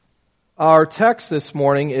Our text this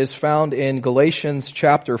morning is found in Galatians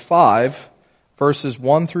chapter 5, verses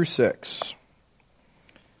 1 through 6.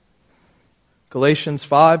 Galatians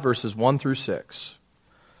 5, verses 1 through 6.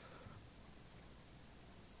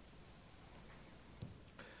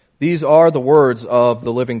 These are the words of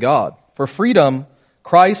the living God. For freedom,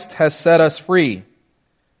 Christ has set us free.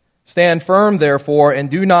 Stand firm, therefore, and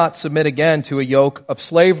do not submit again to a yoke of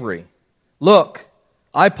slavery. Look,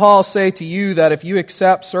 I, Paul, say to you that if you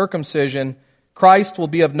accept circumcision, Christ will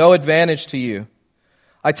be of no advantage to you.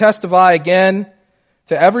 I testify again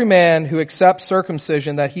to every man who accepts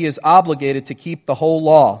circumcision that he is obligated to keep the whole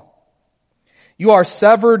law. You are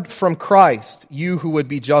severed from Christ, you who would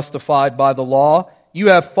be justified by the law. You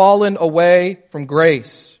have fallen away from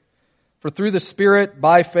grace. For through the Spirit,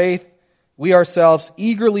 by faith, we ourselves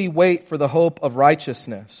eagerly wait for the hope of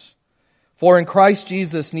righteousness. For in Christ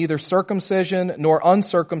Jesus, neither circumcision nor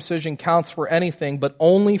uncircumcision counts for anything, but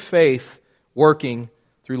only faith working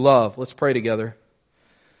through love. Let's pray together.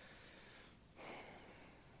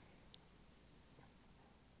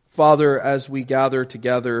 Father, as we gather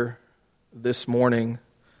together this morning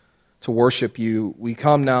to worship you, we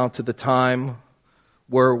come now to the time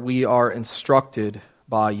where we are instructed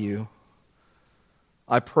by you.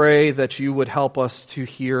 I pray that you would help us to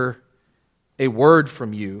hear a word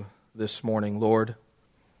from you this morning, Lord.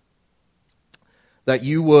 That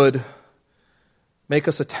you would make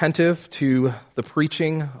us attentive to the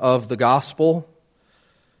preaching of the gospel.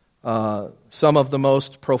 Some of the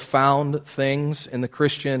most profound things in the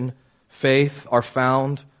Christian faith are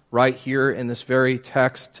found right here in this very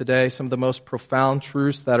text today. Some of the most profound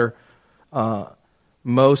truths that are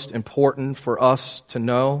most important for us to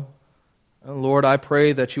know. And Lord, I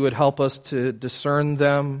pray that you would help us to discern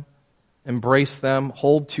them, embrace them,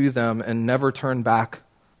 hold to them, and never turn back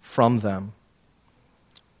from them.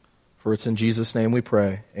 For it's in Jesus' name we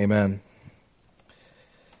pray. Amen.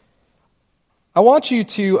 I want you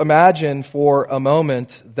to imagine for a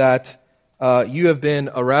moment that you have been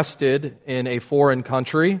arrested in a foreign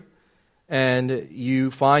country, and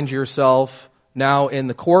you find yourself now in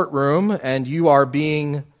the courtroom, and you are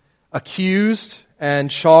being accused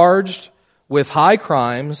and charged with high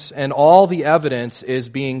crimes, and all the evidence is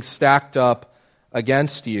being stacked up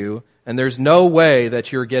against you, and there's no way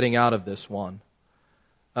that you're getting out of this one.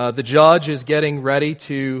 The judge is getting ready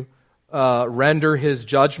to render his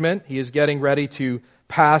judgment. He is getting ready to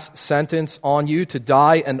pass sentence on you to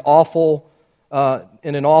die in an awful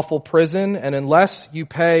prison, and unless you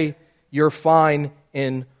pay your fine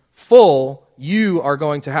in full, you are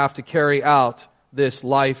going to have to carry out this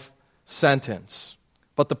life sentence.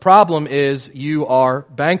 But the problem is you are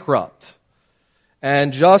bankrupt.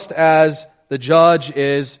 And just as the judge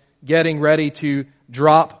is getting ready to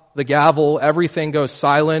drop the gavel, everything goes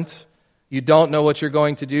silent. You don't know what you're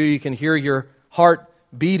going to do. You can hear your heart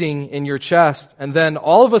beating in your chest. And then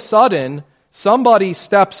all of a sudden, somebody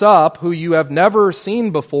steps up who you have never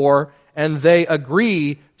seen before, and they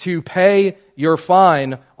agree to pay your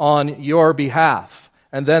fine on your behalf.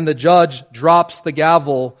 And then the judge drops the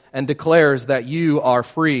gavel and declares that you are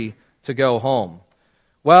free to go home.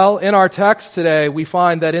 Well, in our text today, we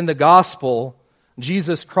find that in the gospel,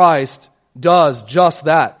 Jesus Christ does just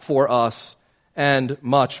that for us and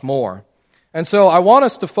much more. And so I want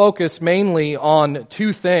us to focus mainly on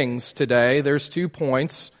two things today. There's 2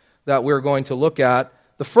 points that we're going to look at.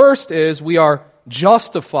 The first is we are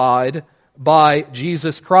justified by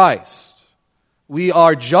Jesus Christ. We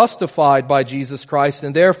are justified by Jesus Christ,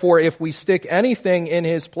 and therefore if we stick anything in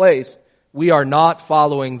His place, we are not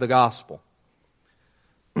following the gospel.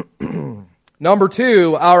 Number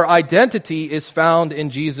 2, our identity is found in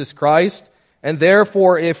Jesus Christ, and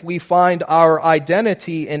therefore if we find our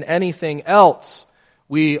identity in anything else,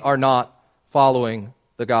 we are not following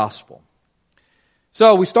the gospel.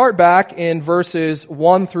 So we start back in verses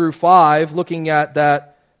 1 through 5, looking at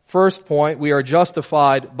that first point. We are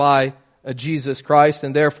justified by Jesus Christ,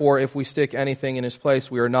 and therefore if we stick anything in His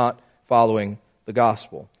place, we are not following the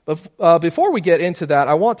gospel. But before we get into that,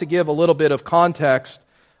 I want to give a little bit of context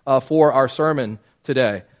for our sermon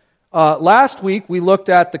today. Last week, we looked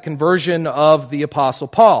at the conversion of the Apostle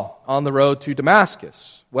Paul on the road to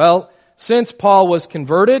Damascus. Well, since Paul was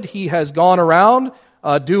converted, he has gone around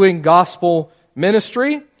doing gospel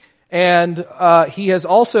ministry, and he has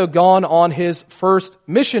also gone on his first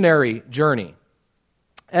missionary journey.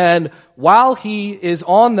 And while he is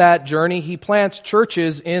on that journey, he plants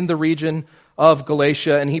churches in the region of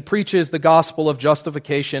Galatia, and he preaches the gospel of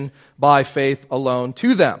justification by faith alone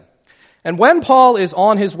to them. And when Paul is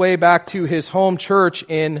on his way back to his home church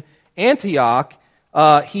in Antioch,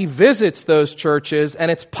 he visits those churches, and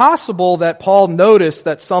it's possible that Paul noticed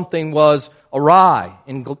that something was awry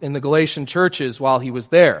in the Galatian churches while he was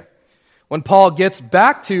there. When Paul gets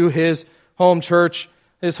back to his home church,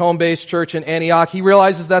 his home-based church in Antioch, he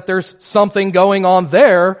realizes that there's something going on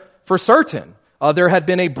there for certain. There had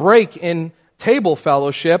been a break in table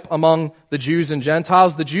fellowship among the Jews and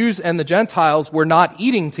Gentiles. The Jews and the Gentiles were not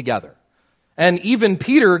eating together. And even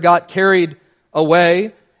Peter got carried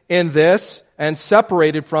away in this and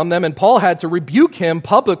separated from them, and Paul had to rebuke him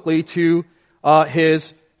publicly to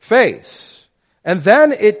his face. And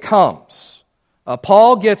then it comes.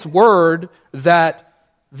 Paul gets word that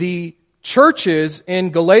the churches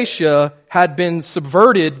in Galatia had been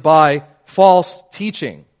subverted by false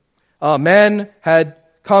teaching. Men had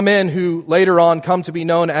come in who later on come to be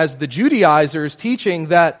known as the Judaizers, teaching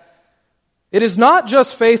that it is not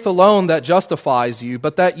just faith alone that justifies you,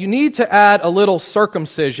 but that you need to add a little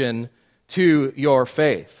circumcision to your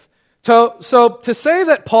faith. So to say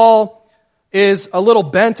that Paul is a little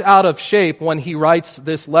bent out of shape when he writes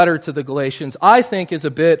this letter to the Galatians, I think is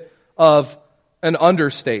a bit of an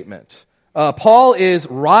understatement. Paul is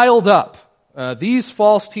riled up. These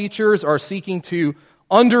false teachers are seeking to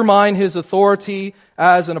undermine his authority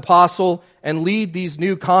as an apostle and lead these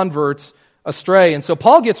new converts astray. And so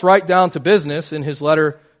Paul gets right down to business in his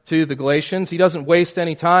letter to the Galatians. He doesn't waste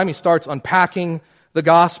any time. He starts unpacking the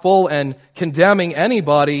gospel and condemning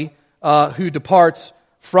anybody who departs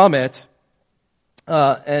from it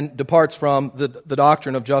and departs from the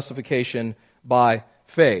doctrine of justification by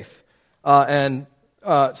faith.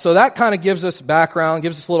 So that kind of gives us background,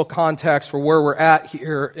 gives us a little context for where we're at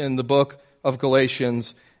here in the book of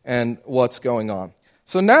Galatians and what's going on.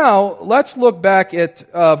 So now, let's look back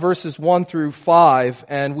at verses 1 through 5,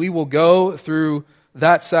 and we will go through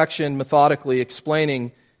that section methodically,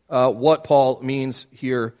 explaining what Paul means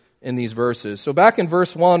here in these verses. So back in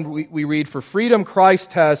verse 1, we read, "For freedom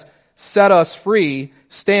Christ has set us free.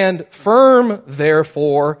 Stand firm,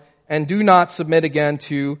 therefore, and do not submit again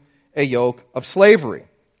to a yoke of slavery.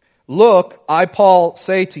 Look, I, Paul,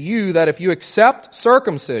 say to you that if you accept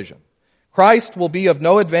circumcision, Christ will be of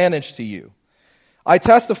no advantage to you. I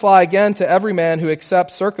testify again to every man who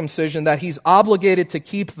accepts circumcision that he's obligated to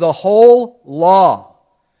keep the whole law.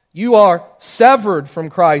 You are severed from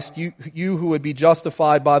Christ, you who would be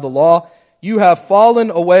justified by the law. You have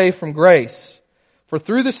fallen away from grace. For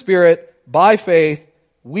through the Spirit, by faith,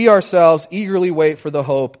 we ourselves eagerly wait for the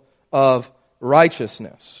hope of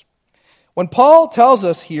righteousness." When Paul tells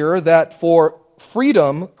us here that for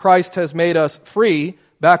freedom Christ has made us free,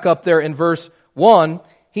 back up there in verse 1,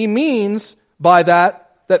 he means by that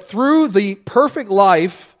through the perfect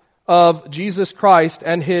life of Jesus Christ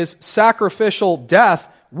and his sacrificial death,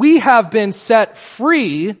 we have been set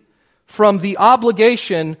free from the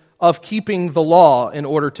obligation of keeping the law in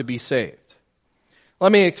order to be saved.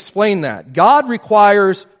 Let me explain that. God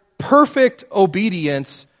requires perfect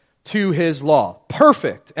obedience to his law.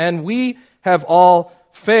 Perfect. And we have all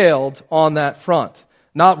failed on that front.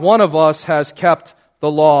 Not one of us has kept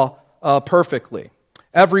the law perfectly.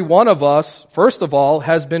 Every one of us, first of all,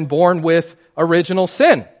 has been born with original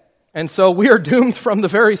sin. And so we are doomed from the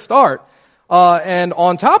very start. And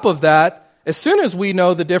on top of that, as soon as we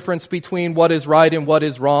know the difference between what is right and what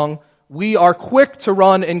is wrong, we are quick to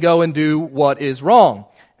run and go and do what is wrong.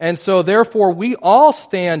 And so therefore we all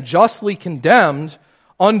stand justly condemned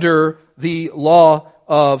under the law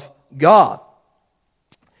of God.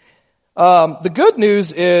 The good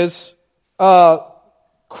news is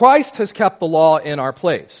Christ has kept the law in our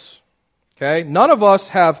place. Okay? None of us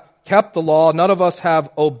have kept the law. None of us have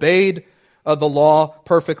obeyed the law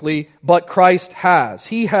perfectly, but Christ has.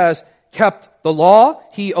 He has kept the law.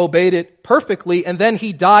 He obeyed it perfectly, and then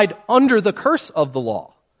he died under the curse of the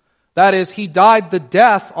law. That is, he died the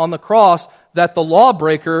death on the cross that the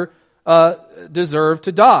lawbreaker deserved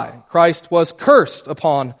to die. Christ was cursed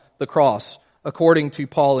upon the cross, according to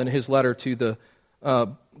Paul in his letter to the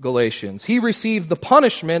Galatians. He received the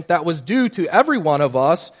punishment that was due to every one of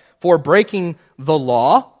us for breaking the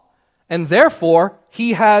law, and therefore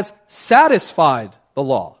he has satisfied the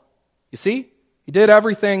law. You see? He did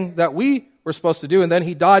everything that we were supposed to do, and then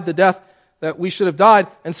he died the death that we should have died,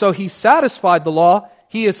 and so he satisfied the law.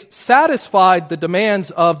 He has satisfied the demands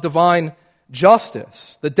of divine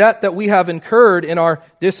justice. The debt that we have incurred in our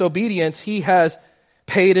disobedience, he has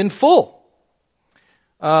paid in full.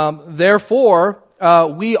 Therefore,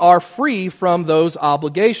 we are free from those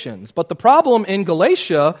obligations. But the problem in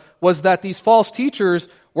Galatia was that these false teachers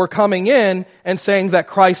were coming in and saying that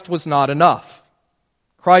Christ was not enough.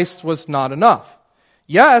 Christ was not enough.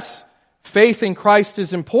 Yes, faith in Christ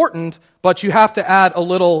is important, but you have to add a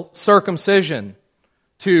little circumcision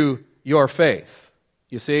to your faith.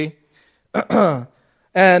 You see?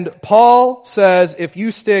 And Paul says if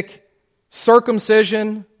you stick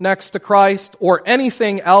circumcision next to Christ or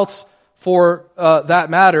anything else for that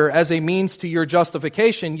matter as a means to your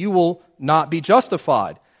justification, you will not be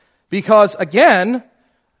justified. Because again,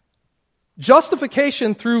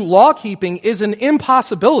 justification through law-keeping is an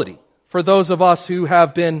impossibility for those of us who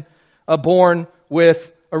have been born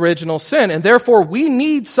with original sin. And therefore, we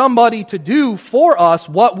need somebody to do for us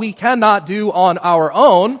what we cannot do on our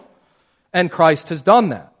own, and Christ has done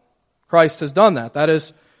that. Christ has done that. That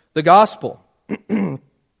is the gospel.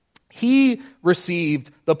 He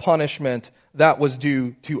received the punishment that was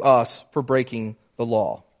due to us for breaking the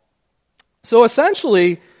law. So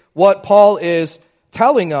essentially, what Paul is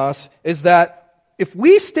telling us is that if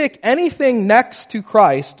we stick anything next to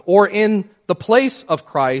Christ or in the place of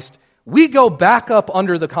Christ, we go back up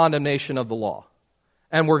under the condemnation of the law,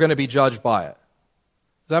 and we're going to be judged by it.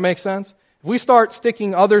 Does that make sense? If we start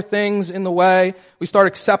sticking other things in the way, we start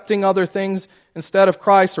accepting other things instead of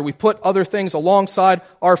Christ, or we put other things alongside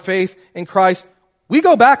our faith in Christ, we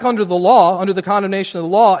go back under the law, under the condemnation of the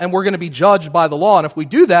law, and we're going to be judged by the law. And if we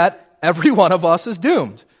do that, every one of us is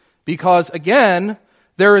doomed. Because again,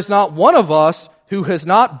 there is not one of us who has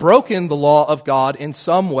not broken the law of God in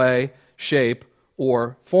some way, shape,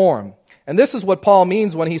 or form. And this is what Paul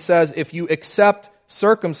means when he says, if you accept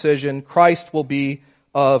circumcision, Christ will be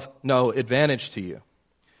of no advantage to you.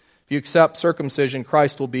 If you accept circumcision,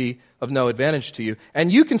 Christ will be of no advantage to you.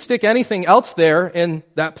 And you can stick anything else there in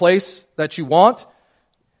that place that you want.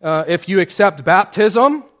 If you accept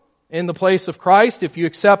baptism in the place of Christ, if you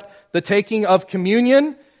accept the taking of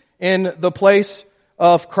communion in the place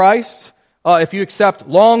of Christ, if you accept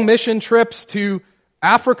long mission trips to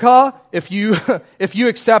Africa, if you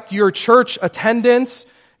accept your church attendance,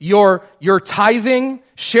 your tithing,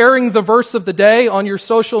 sharing the verse of the day on your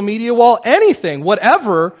social media wall, anything,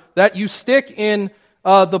 whatever that you stick in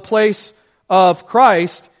the place of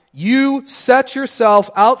Christ, you set yourself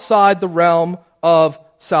outside the realm of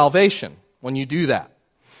salvation when you do that.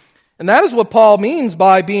 And that is what Paul means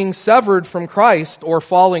by being severed from Christ or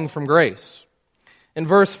falling from grace. In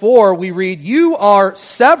verse 4, we read, "You are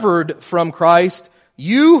severed from Christ,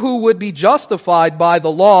 you who would be justified by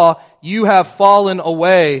the law, you have fallen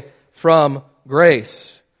away from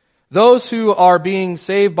grace." Those who are being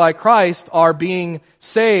saved by Christ are being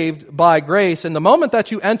saved by grace. And the moment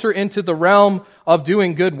that you enter into the realm of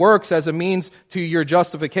doing good works as a means to your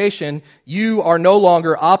justification, you are no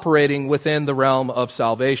longer operating within the realm of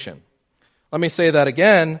salvation. Let me say that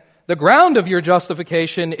again. The ground of your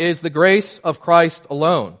justification is the grace of Christ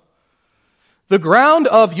alone. The ground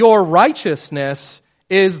of your righteousness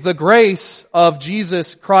is the grace of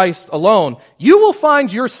Jesus Christ alone. You will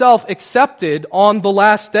find yourself accepted on the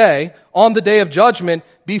last day, on the day of judgment,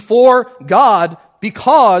 before God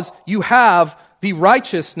because you have the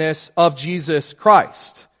righteousness of Jesus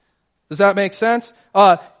Christ. Does that make sense?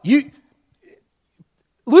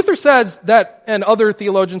 Luther says that, and other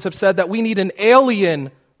theologians have said that we need an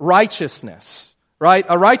alien righteousness, right?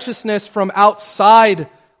 A righteousness from outside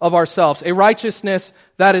of ourselves, a righteousness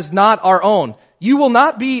that is not our own. You will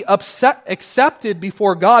not be accepted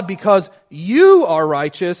before God because you are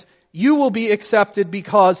righteous. You will be accepted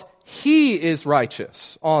because He is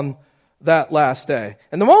righteous on that last day.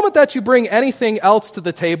 And the moment that you bring anything else to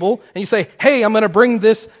the table and you say, hey, I'm going to bring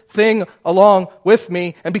this thing along with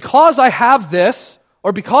me, and because I have this,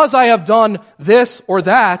 or because I have done this or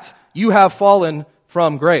that, you have fallen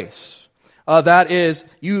from grace. That is,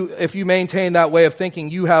 if you maintain that way of thinking,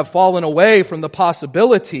 you have fallen away from the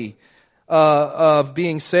possibility of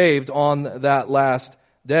being saved on that last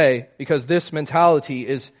day, because this mentality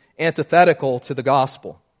is antithetical to the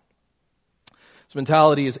gospel. This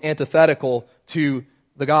mentality is antithetical to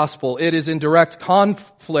the gospel. It is in direct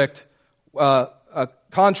conflict,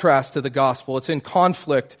 contrast to the gospel. It's in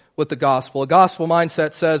conflict with the gospel. A gospel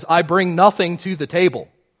mindset says, I bring nothing to the table.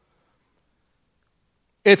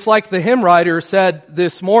 It's like the hymn writer said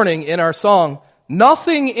this morning in our song,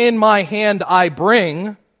 nothing in my hand I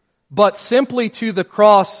bring, but simply to the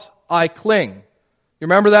cross I cling. You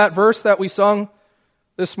remember that verse that we sung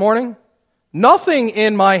this morning? Nothing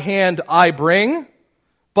in my hand I bring,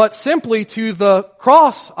 but simply to the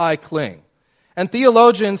cross I cling. And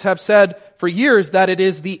theologians have said for years that it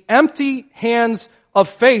is the empty hands of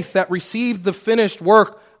faith that receive the finished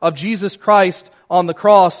work of Jesus Christ on the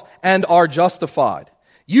cross and are justified.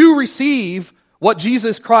 You receive what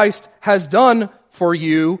Jesus Christ has done for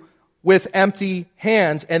you with empty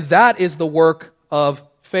hands, and that is the work of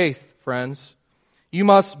faith, friends. You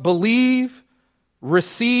must believe,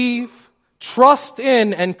 receive, trust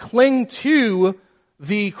in, and cling to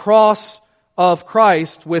the cross of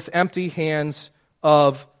Christ with empty hands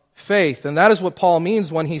of faith. And that is what Paul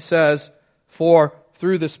means when he says, for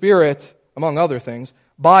through the Spirit, among other things,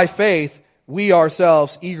 by faith we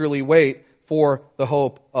ourselves eagerly wait for the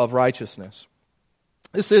hope of righteousness.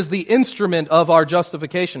 This is the instrument of our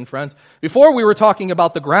justification, friends. Before we were talking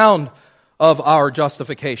about the ground of our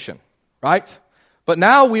justification, right? But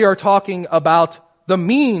now we are talking about the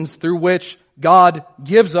means through which God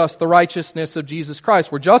gives us the righteousness of Jesus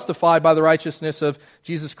Christ. We're justified by the righteousness of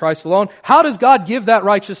Jesus Christ alone. How does God give that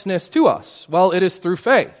righteousness to us? Well, it is through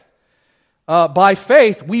faith. By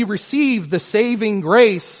faith, we receive the saving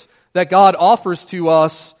grace that God offers to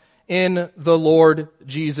us in the Lord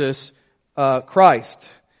Jesus Christ.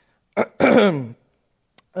 And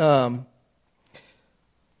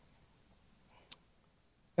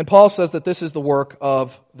Paul says that this is the work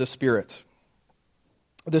of the Spirit.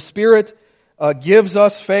 The Spirit gives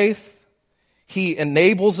us faith. He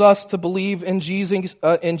enables us to believe in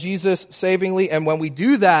Jesus savingly. And when we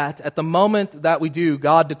do that, at the moment that we do,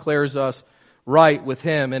 God declares us right with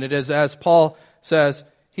Him. And it is as Paul says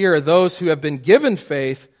here, those who have been given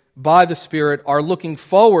faith by the Spirit are looking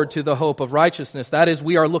forward to the hope of righteousness. That is,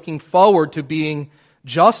 we are looking forward to being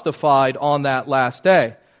justified on that last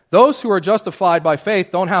day. Those who are justified by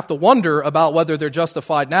faith don't have to wonder about whether they're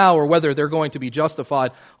justified now or whether they're going to be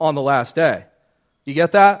justified on the last day. You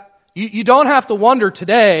get that? You don't have to wonder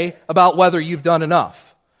today about whether you've done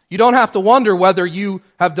enough. You don't have to wonder whether you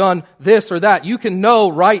have done this or that. You can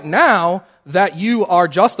know right now that you are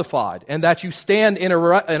justified and that you stand in a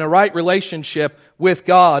right relationship with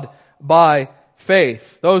God by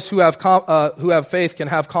faith. Those who have faith can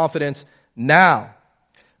have confidence now.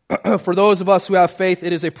 For those of us who have faith,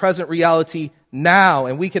 it is a present reality now,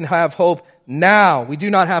 and we can have hope now. We do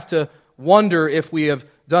not have to wonder if we have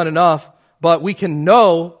done enough, but we can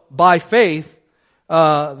know by faith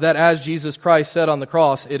that as Jesus Christ said on the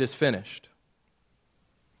cross, it is finished.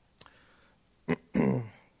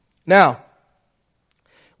 Now,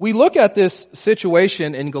 we look at this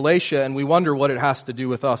situation in Galatia and we wonder what it has to do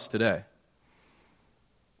with us today.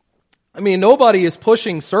 I mean, nobody is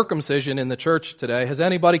pushing circumcision in the church today. Has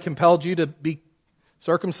anybody compelled you to be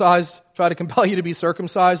circumcised, try to compel you to be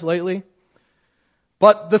circumcised lately?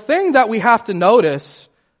 But the thing that we have to notice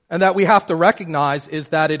and that we have to recognize is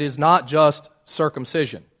that it is not just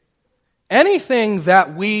circumcision. Anything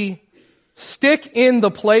that we stick in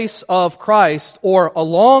the place of Christ or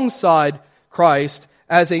alongside Christ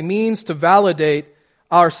as a means to validate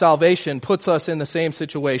our salvation puts us in the same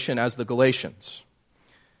situation as the Galatians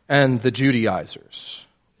and the Judaizers.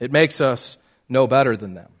 It makes us no better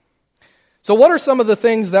than them. So what are some of the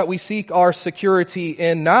things that we seek our security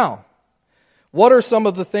in now? What are some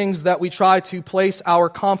of the things that we try to place our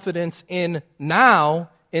confidence in now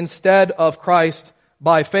instead of Christ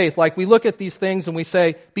by faith? Like we look at these things and we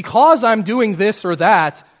say, because I'm doing this or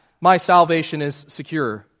that, my salvation is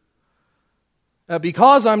secure.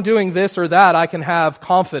 Because I'm doing this or that, I can have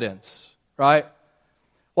confidence, right?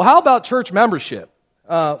 Well, how about church membership?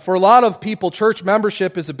 For a lot of people, church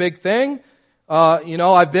membership is a big thing.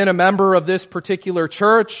 I've been a member of this particular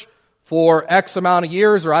church for X amount of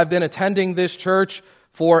years, or I've been attending this church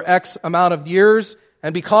for X amount of years.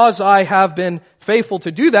 And because I have been faithful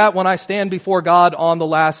to do that, when I stand before God on the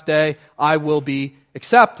last day, I will be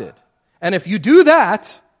accepted. And if you do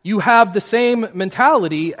that, you have the same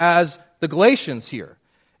mentality as the Galatians here.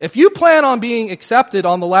 If you plan on being accepted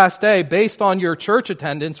on the last day based on your church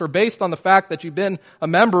attendance or based on the fact that you've been a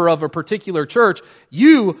member of a particular church,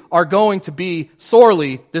 you are going to be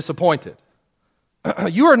sorely disappointed.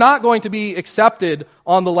 You are not going to be accepted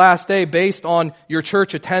on the last day based on your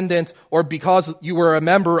church attendance or because you were a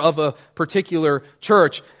member of a particular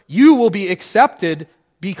church. You will be accepted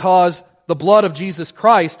because the blood of Jesus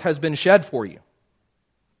Christ has been shed for you.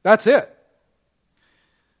 That's it.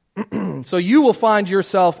 So you will find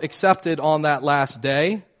yourself accepted on that last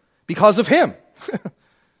day because of Him.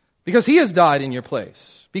 Because He has died in your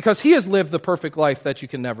place. Because He has lived the perfect life that you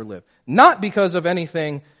can never live. Not because of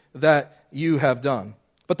anything that you have done.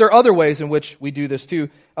 But there are other ways in which we do this too.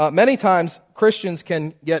 Many times Christians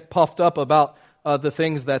can get puffed up about the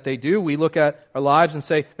things that they do. We look at our lives and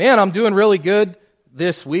say, man, I'm doing really good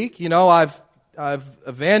this week. I've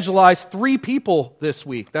evangelized 3 people this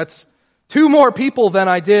week. That's 2 more people than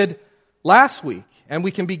I did last week. And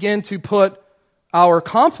we can begin to put our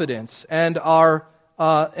confidence and our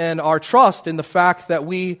trust in the fact that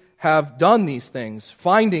we have done these things,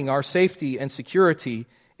 finding our safety and security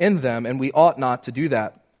in them, and we ought not to do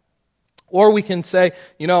that. Or we can say,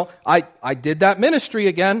 I did that ministry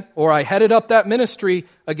again, or I headed up that ministry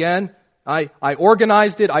again. I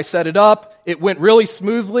organized it. I set it up. It went really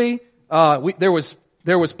smoothly. There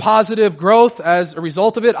was positive growth as a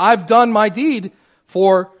result of it. I've done my deed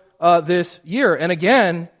for this year. And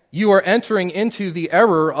again, you are entering into the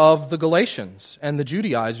error of the Galatians and the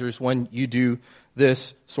Judaizers when you do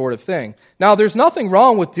this sort of thing. Now, there's nothing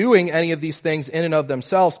wrong with doing any of these things in and of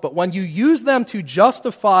themselves, but when you use them to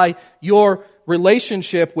justify your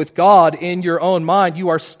relationship with God in your own mind, you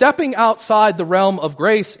are stepping outside the realm of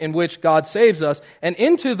grace in which God saves us and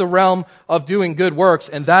into the realm of doing good works,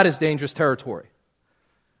 and that is dangerous territory.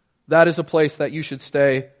 That is a place that you should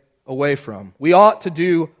stay away from. We ought to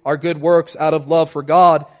do our good works out of love for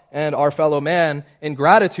God and our fellow man in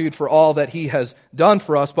gratitude for all that He has done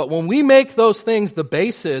for us. But when we make those things the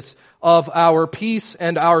basis of our peace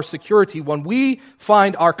and our security, when we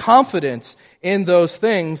find our confidence in those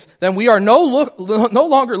things, then we are no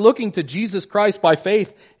longer looking to Jesus Christ by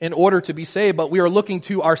faith in order to be saved, but we are looking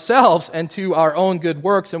to ourselves and to our own good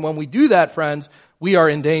works. And when we do that, friends, we are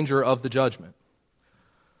in danger of the judgment.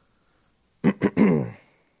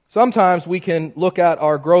 Sometimes we can look at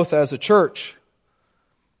our growth as a church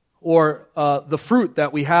or the fruit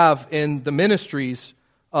that we have in the ministries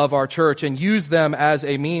of our church and use them as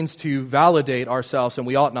a means to validate ourselves, and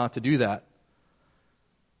we ought not to do that.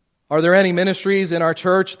 Are there any ministries in our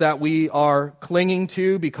church that we are clinging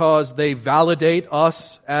to because they validate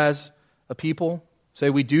us as a people? Say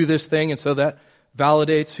we do this thing and so that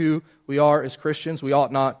validates who we are as Christians? We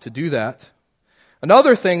ought not to do that.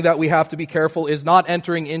 Another thing that we have to be careful is not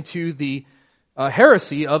entering into the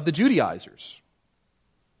heresy of the Judaizers.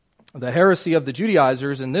 The heresy of the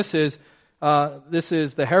Judaizers, and this is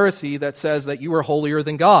the heresy that says that you are holier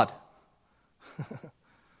than God.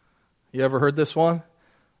 You ever heard this one?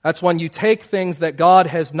 That's when you take things that God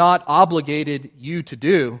has not obligated you to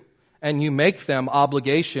do, and you make them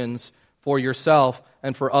obligations for yourself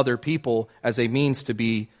and for other people as a means to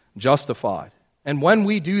be justified. And when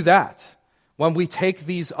we do that, when we take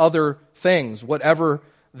these other things, whatever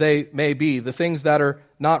they may be, the things that are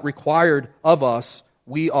not required of us,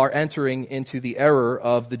 we are entering into the error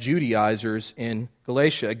of the Judaizers in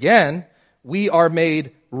Galatia. Again, we are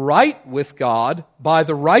made right with God by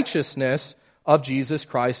the righteousness of Jesus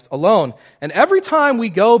Christ alone. And every time we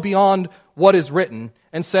go beyond what is written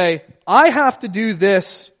and say, I have to do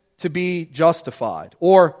this to be justified,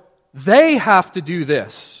 or they have to do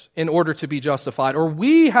this in order to be justified, or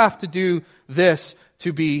we have to do this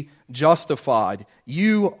to be justified,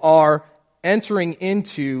 you are entering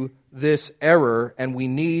into this error, and we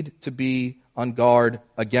need to be on guard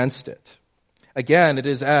against it. Again, it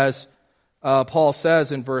is as Paul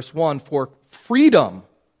says in verse 1, for freedom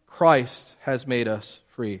Christ has made us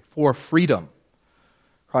free. For freedom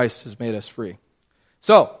Christ has made us free.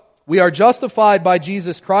 So, we are justified by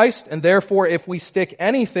Jesus Christ, and therefore if we stick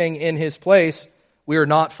anything in His place, we are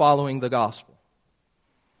not following the gospel.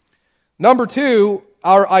 Number 2,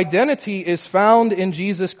 our identity is found in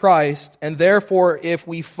Jesus Christ, and therefore if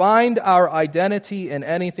we find our identity in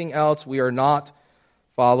anything else, we are not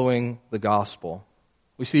following the gospel.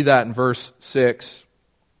 We see that in verse 6.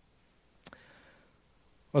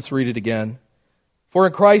 Let's read it again. For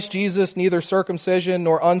in Christ Jesus neither circumcision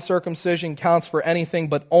nor uncircumcision counts for anything,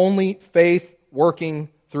 but only faith working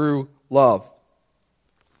through love.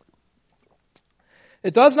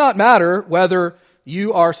 It does not matter whether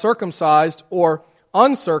you are circumcised or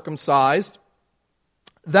uncircumcised.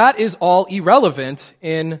 That is all irrelevant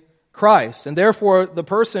in Christ. And therefore, the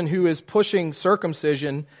person who is pushing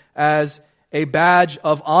circumcision as a badge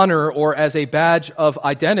of honor or as a badge of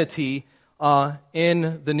identity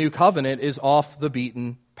in the new covenant is off the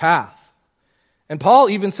beaten path. And Paul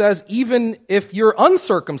even says, even if you're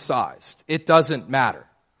uncircumcised, it doesn't matter.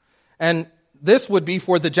 And this would be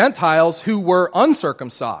for the Gentiles who were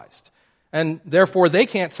uncircumcised. And therefore they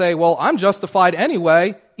can't say, well, I'm justified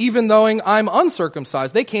anyway, even though I'm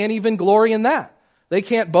uncircumcised. They can't even glory in that. They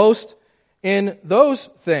can't boast in those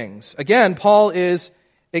things. Again, Paul is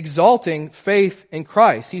exalting faith in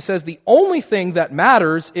Christ. He says the only thing that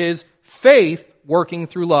matters is faith working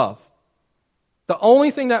through love. The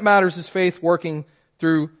only thing that matters is faith working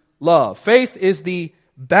through love. Faith is the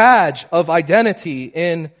badge of identity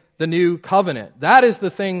in the new covenant. That is the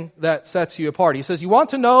thing that sets you apart. He says, you want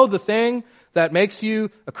to know the thing that makes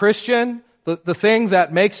you a Christian, the thing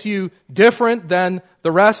that makes you different than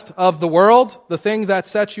the rest of the world, the thing that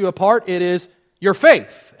sets you apart, it is your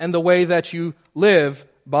faith and the way that you live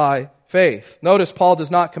by faith. Notice Paul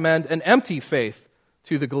does not commend an empty faith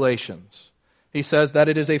to the Galatians. He says that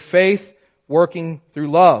it is a faith working through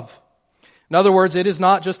love. In other words, it is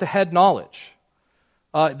not just a head knowledge.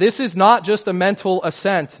 This is not just a mental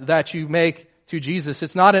assent that you make to Jesus,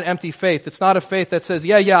 it's not an empty faith. It's not a faith that says,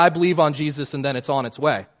 yeah, I believe on Jesus, and then it's on its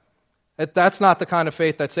way. That's not the kind of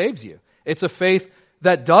faith that saves you. It's a faith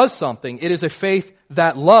that does something. It is a faith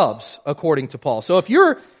that loves, according to Paul. So if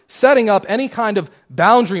you're setting up any kind of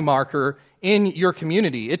boundary marker in your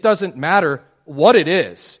community, it doesn't matter what it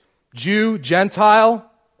is, Jew, Gentile,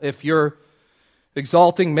 if you're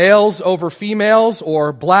exalting males over females,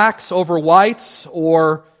 or blacks over whites,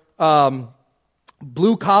 or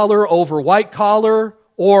blue collar over white collar,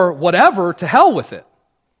 or whatever, to hell with it.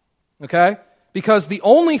 Okay? Because the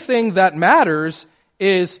only thing that matters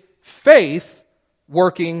is faith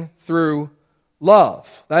working through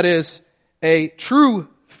love. That is a true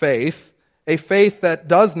faith, a faith that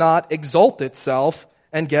does not exalt itself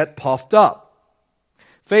and get puffed up.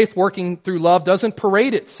 Faith working through love doesn't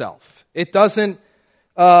parade itself. It doesn't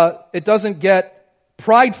get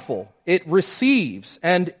prideful. It receives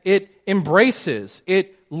and it embraces.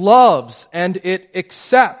 It loves and it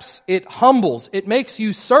accepts. It humbles. It makes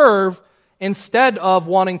you serve instead of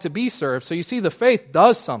wanting to be served. So you see, the faith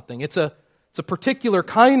does something. It's a particular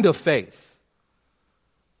kind of faith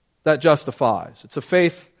that justifies. It's a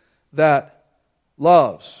faith that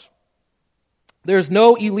loves. There's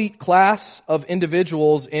no elite class of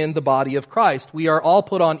individuals in the body of Christ. We are all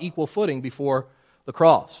put on equal footing before the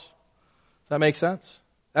cross. Does that make sense?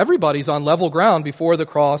 Everybody's on level ground before the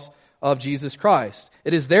cross of Jesus Christ.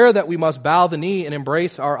 It is there that we must bow the knee and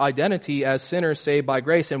embrace our identity as sinners saved by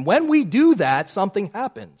grace. And when we do that, something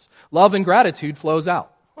happens. Love and gratitude flows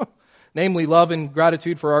out. Namely, love and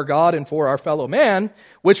gratitude for our God and for our fellow man,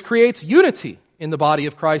 which creates unity in the body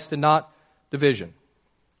of Christ and not division.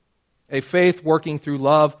 A faith working through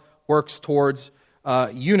love works towards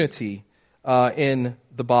unity in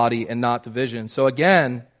the body and not division. So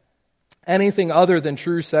again, anything other than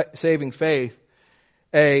true saving faith,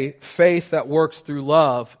 a faith that works through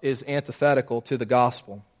love, is antithetical to the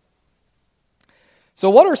gospel. So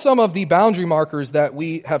what are some of the boundary markers that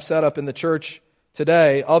we have set up in the church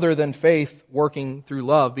today other than faith working through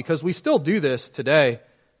love? Because we still do this today,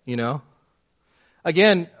 you know.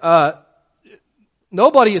 Again,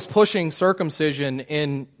 nobody is pushing circumcision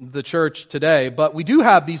in the church today, but we do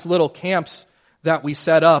have these little camps that we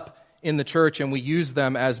set up in the church, and we use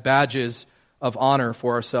them as badges of honor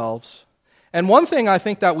for ourselves. And one thing I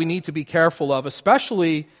think that we need to be careful of,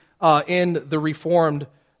 especially in the Reformed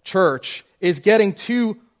church, is getting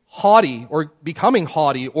too haughty or becoming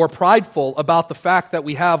haughty or prideful about the fact that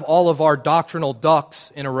we have all of our doctrinal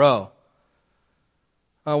ducks in a row.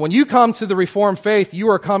 When you come to the Reformed faith, you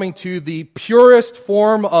are coming to the purest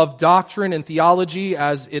form of doctrine and theology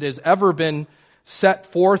as it has ever been set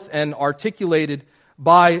forth and articulated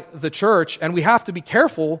by the church, and we have to be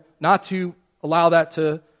careful not to allow that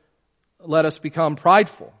to let us become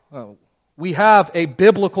prideful. We have a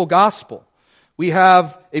biblical gospel. We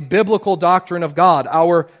have a biblical doctrine of God.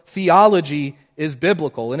 Our theology is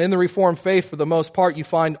biblical. And in the Reformed faith, for the most part, you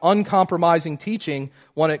find uncompromising teaching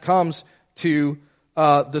when it comes to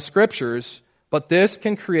the Scriptures, but this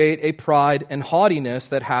can create a pride and haughtiness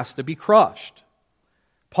that has to be crushed.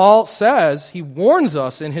 Paul says, he warns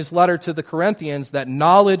us in his letter to the Corinthians that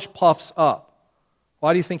knowledge puffs up.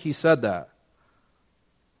 Why do you think he said that?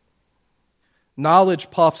 Knowledge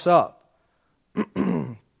puffs up.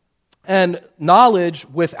 And knowledge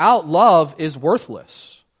without love is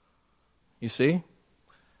worthless. You see?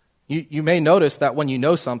 You may notice that when you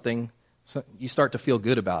know something, you start to feel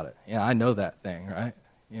good about it. Yeah, I know that thing, right?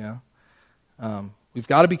 You know? We've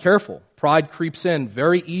got to be careful. Pride creeps in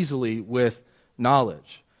very easily with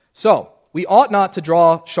knowledge. So, we ought not to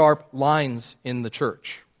draw sharp lines in the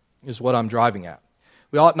church, is what I'm driving at.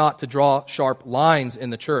 We ought not to draw sharp lines in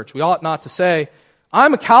the church. We ought not to say,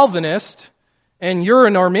 I'm a Calvinist and you're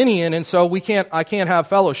an Arminian, and so I can't have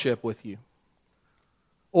fellowship with you.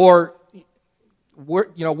 Or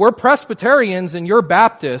we're Presbyterians and you're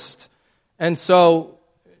Baptist, and so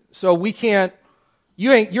we can't.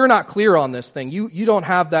 You're not clear on this thing. You don't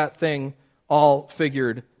have that thing all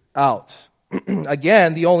figured out.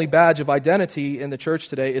 Again, the only badge of identity in the church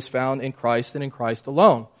today is found in Christ and in Christ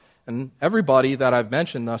alone. And everybody that I've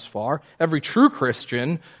mentioned thus far, every true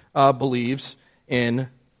Christian believes in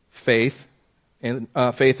faith in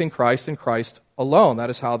Christ and Christ alone. That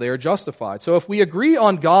is how they are justified. So if we agree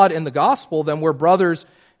on God and the gospel, then we're brothers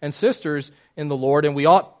and sisters in the Lord, and we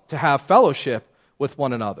ought to have fellowship with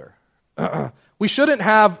one another. We shouldn't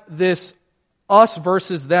have this us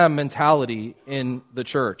versus them mentality in the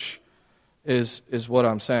church, is what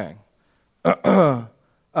I'm saying.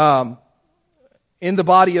 In the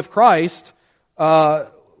body of Christ,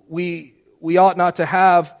 we ought not to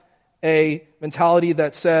have a mentality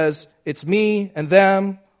that says it's me and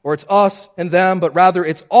them, or it's us and them, but rather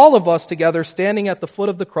it's all of us together standing at the foot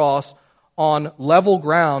of the cross on level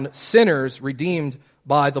ground, sinners redeemed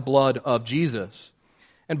by the blood of Jesus.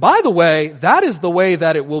 And by the way, that is the way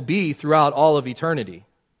that it will be throughout all of eternity.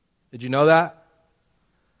 Did you know that?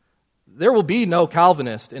 There will be no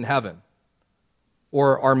Calvinist in heaven,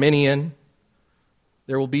 or Arminian.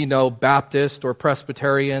 There will be no Baptist or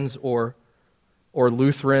Presbyterians or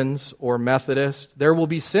Lutherans or Methodists. There will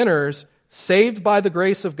be sinners saved by the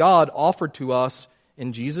grace of God offered to us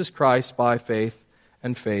in Jesus Christ by faith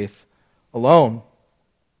and faith alone.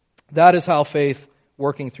 That is how faith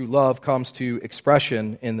working through love comes to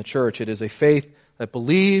expression in the church. It is a faith that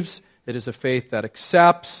believes, it is a faith that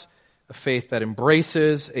accepts, a faith that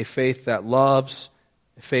embraces, a faith that loves,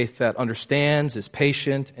 a faith that understands, is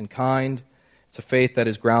patient and kind. It's a faith that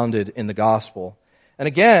is grounded in the gospel. And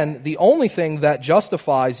again, the only thing that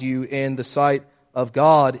justifies you in the sight of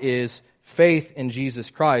God is faith in Jesus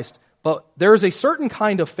Christ. But there is a certain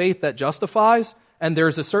kind of faith that justifies, and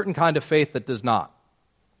there's a certain kind of faith that does not.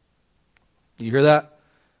 You hear that?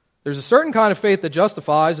 There's a certain kind of faith that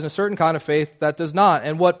justifies and a certain kind of faith that does not.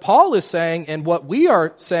 And what Paul is saying and what we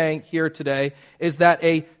are saying here today is that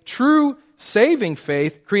a true saving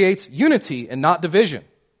faith creates unity and not division.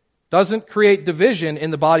 Doesn't create division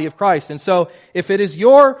in the body of Christ. And so if it is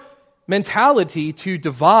your mentality to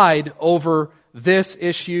divide over this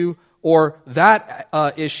issue or that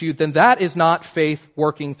issue, then that is not faith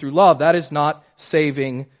working through love. That is not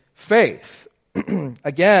saving faith.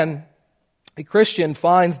 Again, a Christian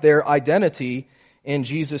finds their identity in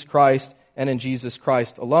Jesus Christ and in Jesus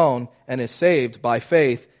Christ alone and is saved by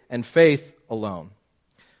faith and faith alone.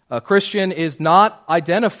 A Christian is not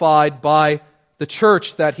identified by the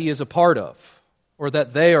church that he is a part of or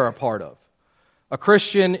that they are a part of. A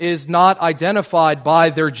Christian is not identified by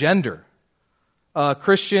their gender. A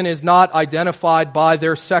Christian is not identified by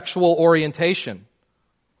their sexual orientation.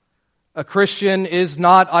 A Christian is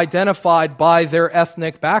not identified by their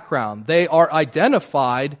ethnic background. They are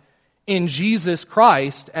identified in Jesus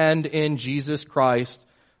Christ and in Jesus Christ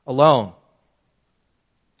alone.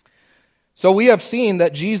 So we have seen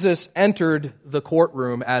that Jesus entered the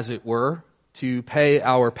courtroom, as it were, to pay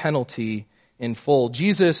our penalty in full.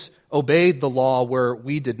 Jesus obeyed the law where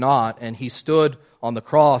we did not, and he stood on the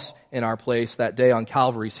cross in our place that day on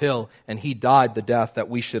Calvary's Hill, and he died the death that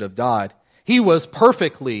we should have died. He was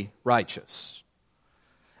perfectly righteous.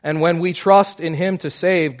 And when we trust in him to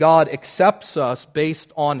save, God accepts us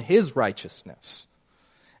based on his righteousness.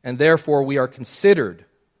 And therefore we are considered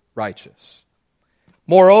righteous.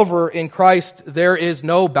 Moreover, in Christ there is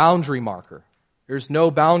no boundary marker. There's no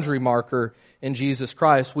boundary marker in Jesus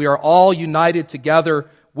Christ. We are all united together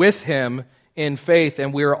with him in faith,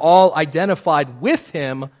 and we are all identified with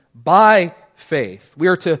him by faith. We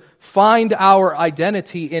are to find our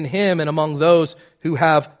identity in him and among those who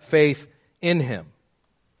have faith in him.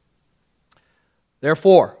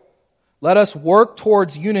 Therefore, let us work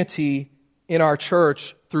towards unity in our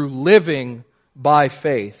church through living by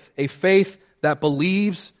faith, a faith that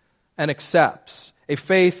believes and accepts, a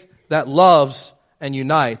faith that loves and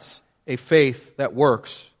unites, a faith that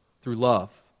works through love.